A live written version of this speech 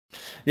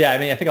Yeah, I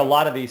mean, I think a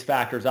lot of these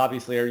factors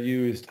obviously are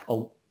used,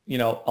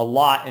 a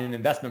lot in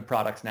investment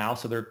products now.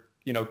 So there,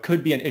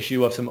 could be an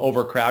issue of some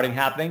overcrowding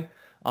happening.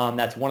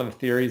 That's one of the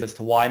theories as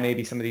to why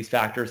maybe some of these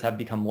factors have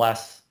become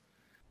less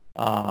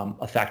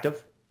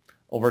effective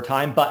over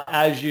time. But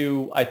as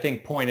you, I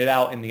think, pointed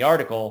out in the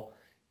article,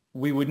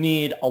 we would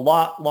need a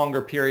lot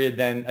longer period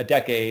than a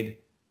decade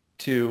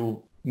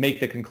to make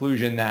the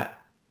conclusion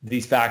that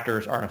these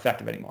factors aren't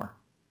effective anymore.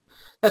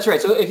 That's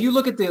right. So if you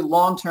look at the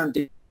long-term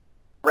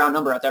round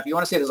number out there, if you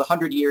want to say there's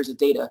 100 years of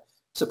data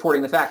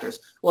supporting the factors,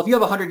 well, if you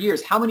have 100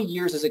 years, how many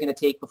years is it going to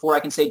take before I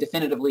can say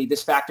definitively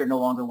this factor no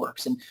longer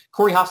works? And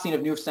Corey Hofstein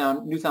of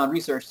Newfound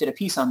Research did a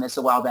piece on this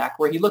a while back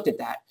where he looked at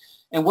that.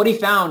 And what he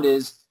found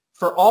is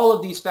for all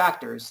of these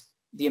factors,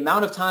 the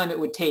amount of time it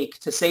would take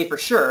to say for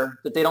sure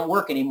that they don't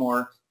work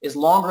anymore is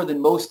longer than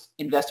most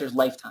investors'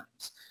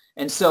 lifetimes.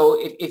 And so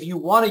if you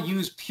want to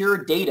use pure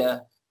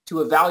data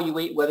to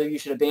evaluate whether you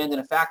should abandon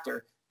a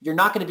factor, you're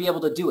not going to be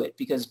able to do it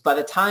because by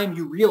the time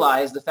you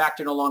realize the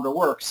factor no longer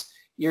works,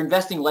 your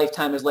investing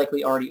lifetime is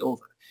likely already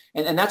over.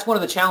 And that's one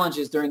of the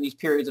challenges during these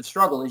periods of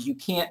struggle is you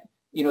can't,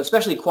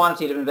 especially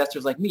quantitative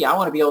investors like me, I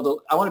want to be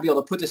able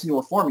to put this into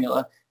a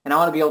formula and I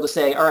want to be able to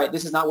say, all right,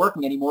 this is not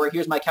working anymore.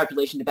 Here's my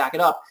calculation to back it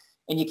up.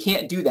 And you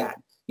can't do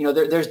that.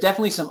 There's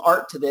definitely some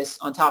art to this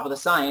on top of the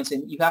science,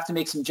 and you have to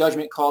make some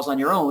judgment calls on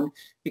your own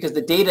because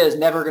the data is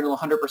never going to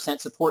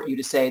 100% support you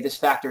to say this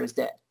factor is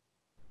dead.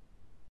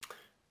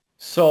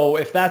 So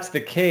if that's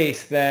the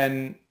case,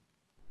 then,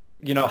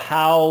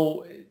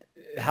 how's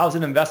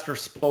an investor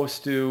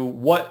supposed to,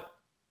 what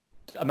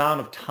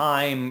amount of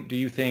time do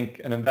you think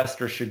an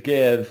investor should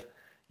give,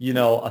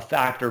 a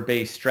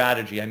factor-based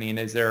strategy? I mean,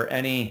 is there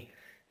any,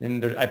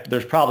 and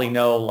there's probably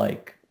no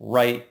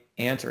right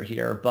answer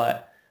here,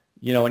 but,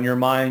 in your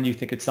mind, you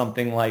think it's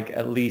something like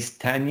at least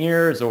 10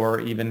 years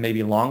or even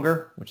maybe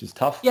longer, which is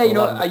tough. Yeah,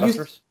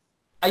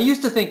 I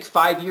used to think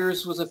 5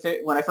 years was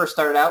when I first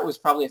started out was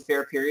probably a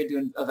fair period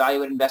to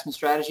evaluate investment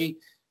strategy.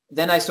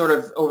 Then I sort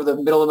of, over the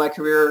middle of my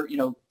career,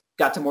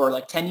 got to more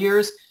like 10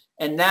 years.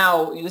 And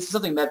now this is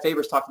something Matt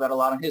Faber's talked about a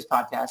lot on his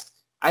podcast.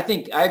 I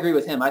agree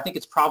with him. I think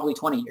it's probably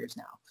 20 years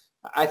now.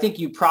 I think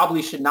you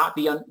probably should not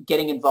be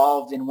getting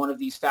involved in one of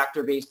these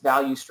factor-based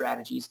value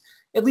strategies,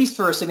 at least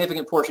for a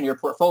significant portion of your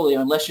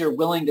portfolio, unless you're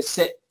willing to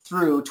sit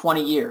through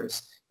 20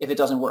 years if it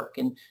doesn't work.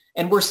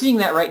 And we're seeing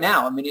that right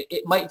now. I mean,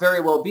 it might very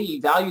well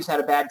be value's had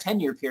a bad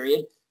 10-year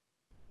period.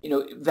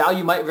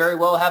 Value might very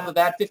well have a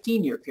bad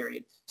 15-year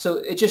period. So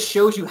it just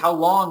shows you how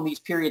long these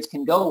periods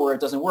can go where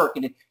it doesn't work.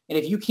 And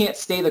if you can't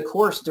stay the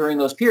course during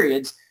those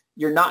periods,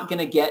 you're not going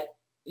to get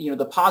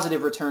the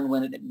positive return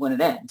when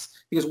it ends.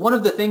 Because one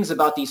of the things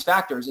about these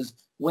factors is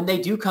when they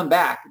do come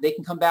back, they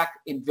can come back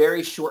in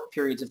very short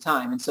periods of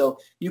time. And so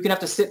you can have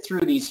to sit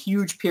through these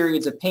huge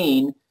periods of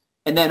pain,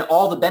 and then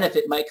all the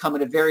benefit might come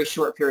in a very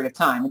short period of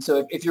time. And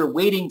so if you're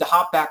waiting to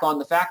hop back on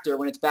the factor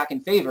when it's back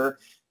in favor,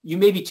 you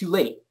may be too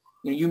late.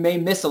 You may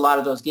miss a lot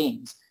of those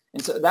gains.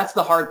 And so that's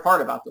the hard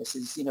part about this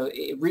is,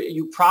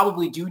 you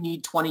probably do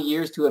need 20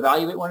 years to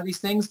evaluate one of these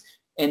things.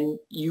 And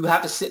you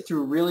have to sit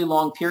through really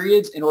long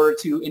periods in order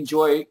to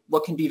enjoy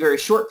what can be very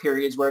short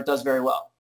periods where it does very well.